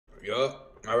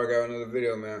Yup. I already got another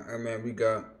video, man. Hey, man, we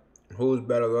got Who's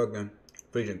Better Looking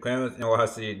featuring Clemens and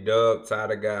NYC Dub,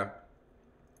 Tyler Guy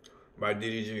by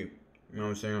DDG. You know what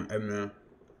I'm saying? Hey, man.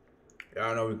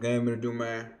 Y'all know what we came here to do,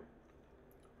 man.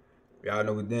 Y'all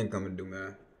know what we didn't come to do,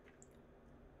 man.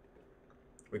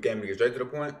 We came to get straight to the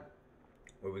point.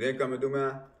 What we didn't come to do,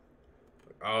 man.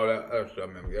 All that other stuff,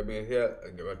 man. We got to be here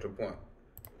and get right to the point.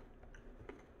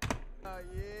 Oh,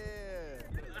 yeah.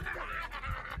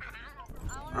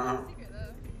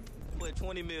 Put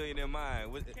 20 million in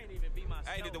mine. Can't even be my.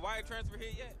 Hey, did the wire transfer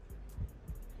hit yet?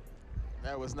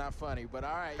 That was not funny, but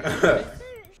all right.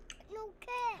 No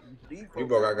cap. You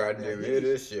both got goddamn hear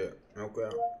this shit. Okay.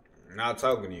 Not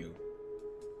talking to you.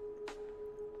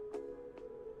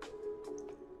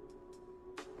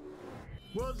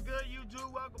 What's good,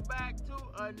 YouTube? Welcome back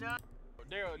to another.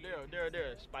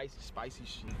 Daryl. Spicy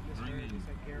shit.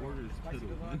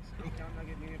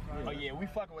 Oh yeah, we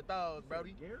fucking with those,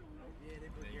 Brody.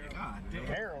 God damn.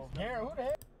 Daryl, who the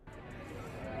heck?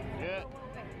 Yeah.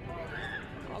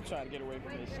 I'm trying to get away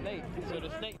from this snake. So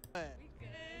the snake.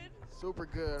 Super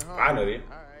good, huh? I know you.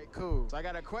 All right, cool. So I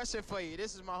got a question for you.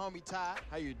 This is my homie Ty.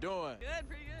 How you doing? Good,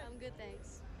 pretty good. I'm good,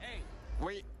 thanks. Hey,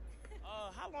 Wait.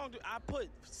 how long do I put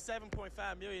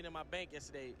 7.5 million in my bank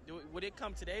yesterday? Would it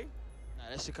come today? Nah,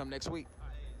 that should come next week.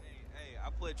 Hey, I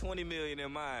put 20 million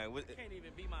in mine. Can't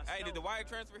even be my. Hey, did the wire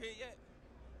transfer hit yet?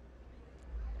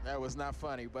 That was not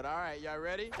funny, but all right, y'all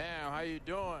ready? Damn, how you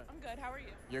doing? I'm good. How are you?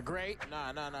 You're great.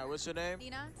 Nah. What's your name?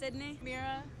 Nina, Sydney,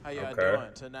 Mira. How y'all Okay.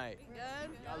 doing tonight?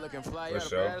 Good. Y'all looking fly. For Y'all the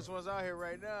sure. baddest ones out here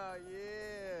right now.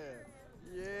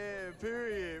 Yeah.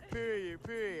 Period.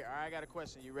 All right, I got a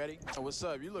question. You ready? Oh, what's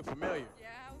up? You look familiar. Yeah,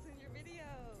 I was in your video.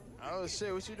 Oh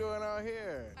shit, what you doing out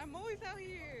here? I'm always out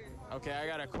here. Okay, I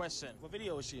got a question. What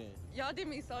video was she in? Y'all did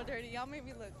me so dirty. Y'all made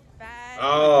me look bad.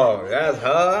 Oh, that's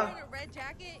her? In a red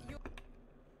jacket.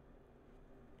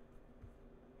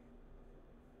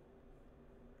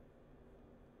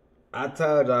 I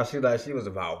told y'all she was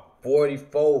about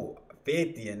 44,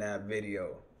 50 in that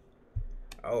video.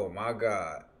 Oh my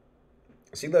God.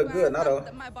 She look good, not though.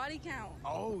 My body count.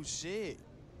 Oh shit.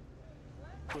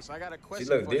 So I got a question.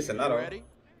 She look for decent, you. not You though. ready?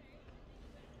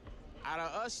 Out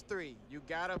of us three, you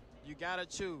gotta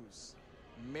choose.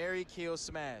 Marry, kill,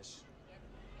 smash.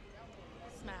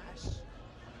 Smash.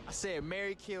 I said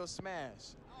marry, kill,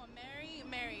 smash. Oh,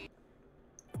 Mary.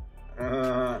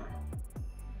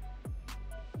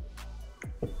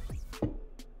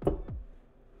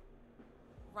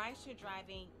 Rideshare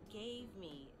driving gave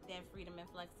me that freedom and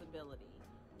flexibility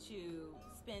to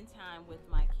spend time with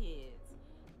my kids,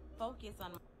 focus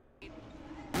on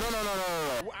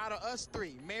No. Out of us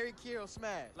three, marry, kill,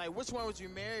 smash. Like, which one would you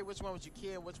marry? Which one would you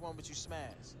kill? Which one would you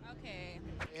smash? Okay.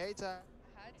 Hey, Ty.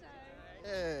 Hi, Ty.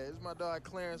 Yeah, it's my dog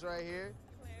Clarence right here.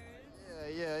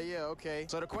 Yeah, okay.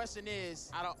 So the question is,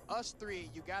 out of us three,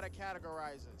 you gotta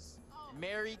categorize us.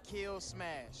 Marry, kill,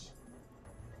 smash.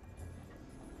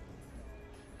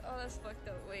 Oh, that's fucked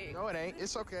up. Wait. No, it ain't.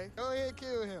 It's okay. Go ahead,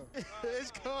 kill him.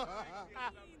 It's cool.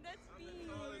 That's me.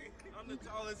 I'm the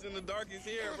tallest and the darkest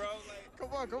here, bro.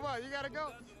 Like, Come on. You gotta go.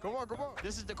 Come on.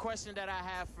 This is the question that I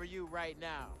have for you right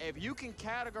now. If you can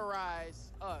categorize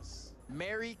us,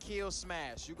 marry, kill,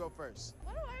 smash. You go first.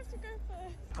 Why do I have to go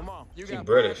first? Come on. You She got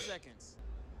British. 5 seconds.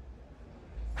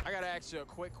 I gotta ask you a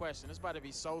quick question. It's about to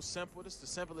be so simple. This is the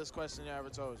simplest question I ever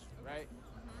told you, right?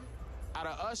 Out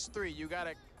of us three, you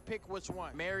gotta pick which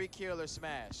one. Marry, kill, or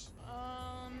smash.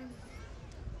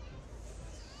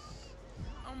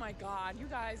 Oh my God, you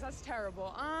guys, that's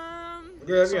terrible. Yeah,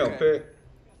 you don't pick.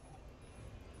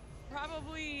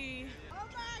 Probably. Oh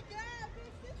my God,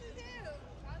 bitch, this is him.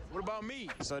 What about me?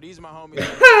 So these are my homies.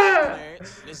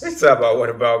 Clarence. This Let's is talk about what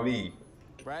about me?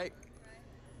 right.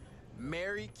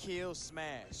 Marry, kill,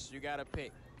 smash. You gotta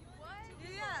pick. What?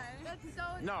 Yeah, that's so.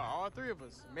 No, all three of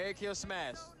us. Marry, kill,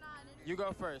 smash. So not an You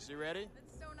go first. You ready?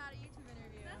 That's so not a YouTube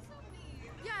interview. That's so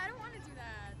mean. Yeah, I don't want to do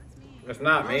that. That's mean. That's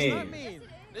not No, it's me. not mean.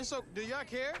 This so. Do y'all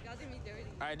care? Y'all did me dirty.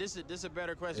 All right, this is a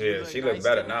better question. Yeah, You she look nice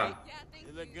better tonight. now. Yeah, thank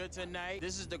You look good tonight.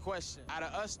 This is the question. Out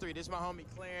of us three, this is my homie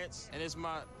Clarence, and this is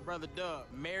my brother Dub.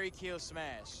 Marry, kill,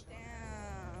 smash.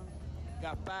 Damn.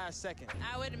 Got 5 seconds.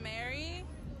 I would marry,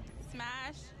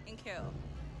 smash, and kill.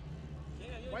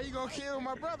 Why you gonna kill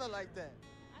my brother like that?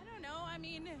 I don't know. I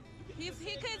mean, he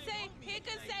could say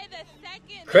the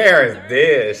second. Clarence third,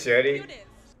 did, shorty. cutest.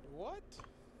 What?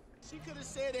 She could have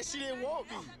said that she didn't want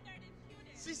me.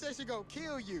 She said she gonna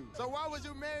kill you. So why would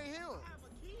you marry him?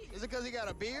 Is it because he got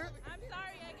a beard? I'm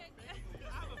sorry.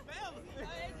 I'm a family.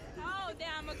 Oh,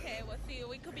 damn. Okay. Well, see,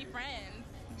 we could be friends.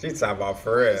 She talking about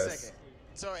for Wait a us. second.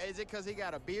 So is it because he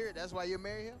got a beard? That's why you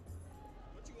marry him?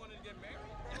 what you wanted to get married?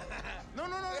 No.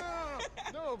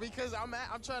 because I'm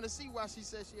trying to see why she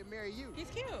said she'd marry you. He's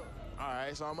cute. All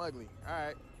right, so I'm ugly. All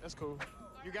right, that's cool.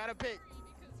 You got to pick.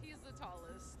 Because he's the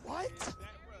tallest. What?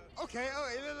 Okay. Oh,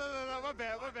 no. My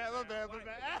bad.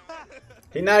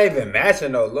 He not even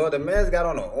matching though, Lord. The man's got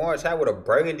on an orange hat with a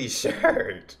burgundy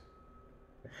shirt.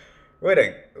 With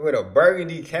a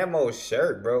burgundy camo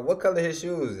shirt, bro. What color his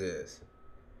shoes is?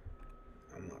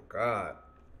 Oh my God.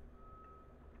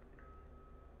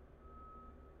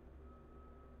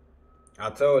 I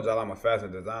told y'all I'm a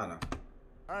fashion designer.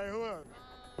 All right, who else?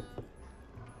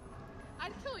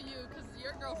 I'd kill you because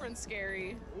your girlfriend's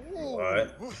scary. Ooh.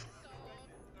 What?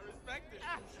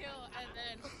 Kill and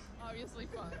then obviously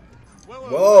fuck.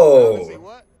 Whoa. Obviously,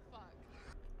 what? Fuck.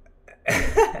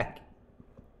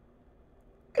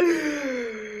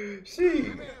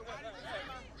 She.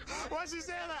 What she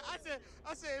said? Like,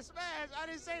 I said smash. I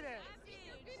didn't say that.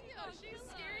 She's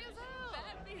scary as hell.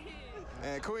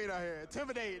 And Queen out here,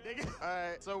 intimidated, nigga. All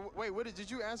right. So wait, what did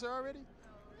you answer already?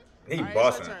 He All right,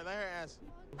 bossing. It's her turn. Let her answer.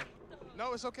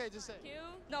 No, it's okay. Just say.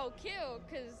 Kill? No, kill,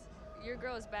 because your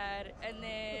girl's bad. And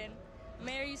then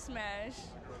marry smash.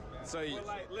 So you,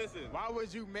 listen. Why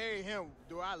would you marry him?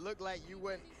 Do I look like you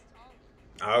wouldn't?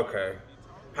 Okay.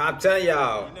 I'm telling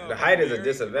y'all, You know, the if height I is a marry-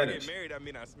 disadvantage. If I get married, I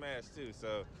mean I smash too,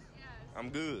 so I'm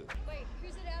good. Wait,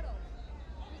 who's it out of?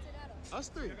 Who's it out of? Us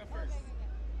three. You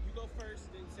go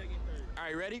first, then second, third. All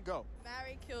right, ready? Go.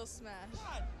 Marry, kill, smash.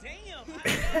 God damn.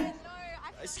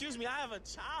 Excuse me, I have a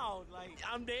child. Like,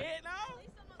 I'm dead now?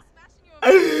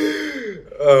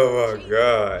 Oh my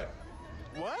God.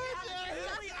 What? I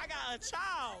got a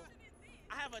child.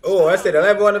 I have a child. Oh, I see the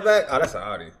Lambo in the back. Oh, that's an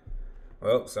Audi.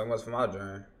 Well, so much for my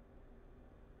dream.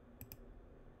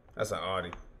 That's an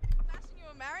Audi. Smashing you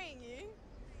and marrying you.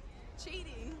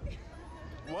 Cheating.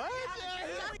 What?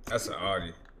 That's an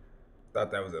Audi.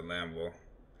 Thought that was a Lambo.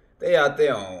 They out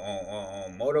there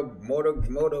on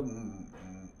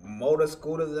motor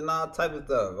scooters and all type of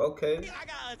stuff. Okay. I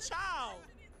got a child.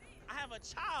 I have a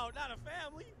child, not a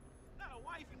family, not a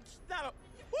wife, and not a.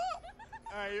 Woo!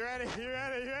 All right, you ready? You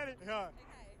ready? You ready? Come on.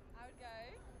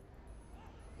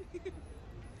 Okay,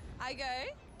 I go,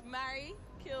 marry,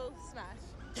 kill, smash.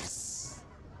 Yes.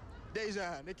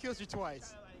 Dejan, they killed you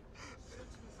twice.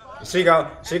 She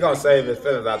gon' save his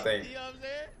feelings, I think. You know what I'm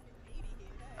saying?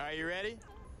 All right, you ready?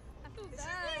 I feel bad. I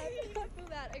feel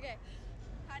bad. Okay.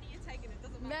 How do you take it? It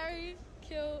doesn't matter. Marry,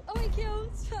 kill. Oh, wait,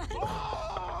 kill. Smash.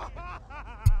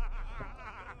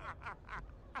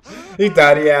 He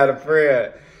thought he had a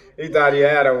friend. He thought he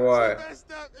had a one. She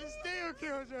messed up and still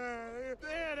killed her.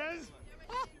 Damn, that's.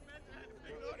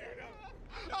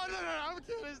 Oh, no, I'm gonna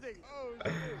kill this nigga. Oh,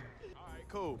 shit. All right,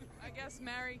 cool. I guess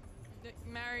marry,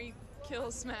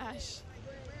 kill, smash.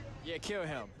 Yeah, kill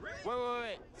him.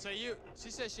 Wait. So she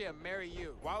said she'll marry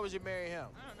you. Why would you marry him?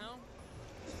 I don't know.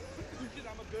 Because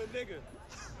I'm a good nigga.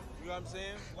 You know what I'm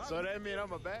saying? So that mean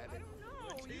I'm a bad nigga? No,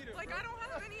 like I don't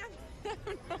have any.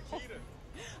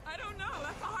 I don't know.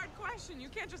 That's a hard question. You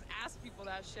can't just ask people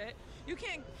that shit. You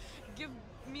can't give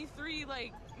me three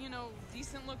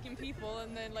decent looking people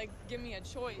and then give me a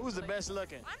choice. Who's the best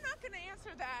looking? I'm not gonna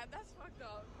answer that. That's fucked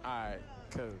up. All right,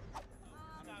 cool.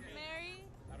 Marry,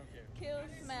 kill,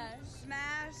 smash.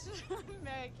 Smash.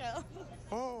 Marry, kill.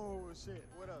 Oh shit!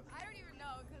 What else? I don't even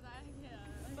know because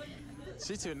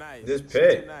She too nice. Just She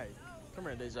pick. too nice. Come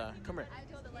here, Deja. Come here. I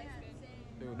told the light skin.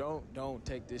 Dude, don't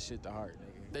take this shit to heart, nigga.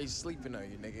 They sleeping on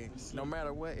you, nigga. No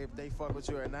matter what, if they fuck with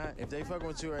you or not, you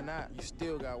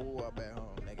still got woo up at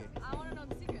home, nigga. I want to know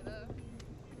the secret though.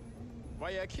 Why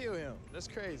y'all kill him? That's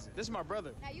crazy. This is my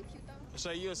brother. Now you cute though.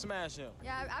 So you'll smash him.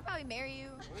 Yeah, I'd probably marry you.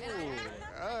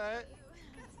 Ooh, all right.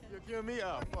 You'll kill me?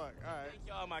 Oh, fuck. All right.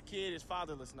 Y'all, my kid is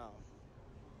fatherless now.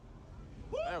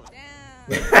 Damn.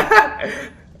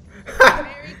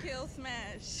 Marry, kill,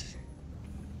 smash.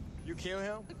 You kill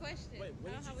him? The question. Wait,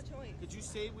 I don't have a choice. Could you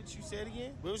say what you said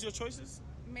again? What was your choices?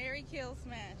 Marry, kill,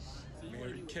 smash.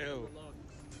 Marry, kill.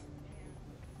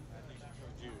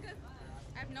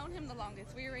 I've known him the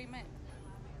longest. We already met.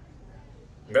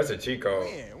 That's a cheat code.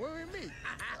 Man, where we meet?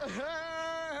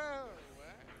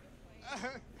 I'm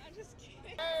just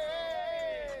kidding.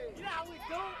 You know how we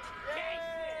do?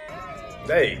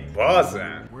 They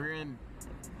buzzing. We're in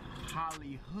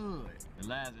Hollywood. The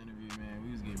last interview, man,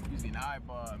 we was getting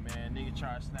eyeballed, man. Nigga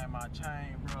tried to snap my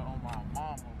chain, bro, on my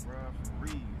mama, bro, for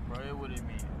real, bro. It would have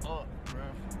been up, bro,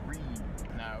 for real.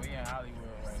 Nah, we in Hollywood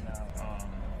right now.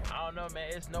 I don't know, man.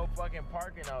 It's no fucking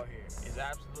parking out here. It's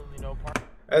absolutely no parking.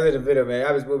 That's it, the video, man.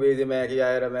 I was Booby Easy, man. Keep y'all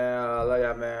head up, man. Love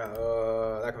y'all, man.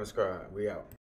 Like and subscribe. We out.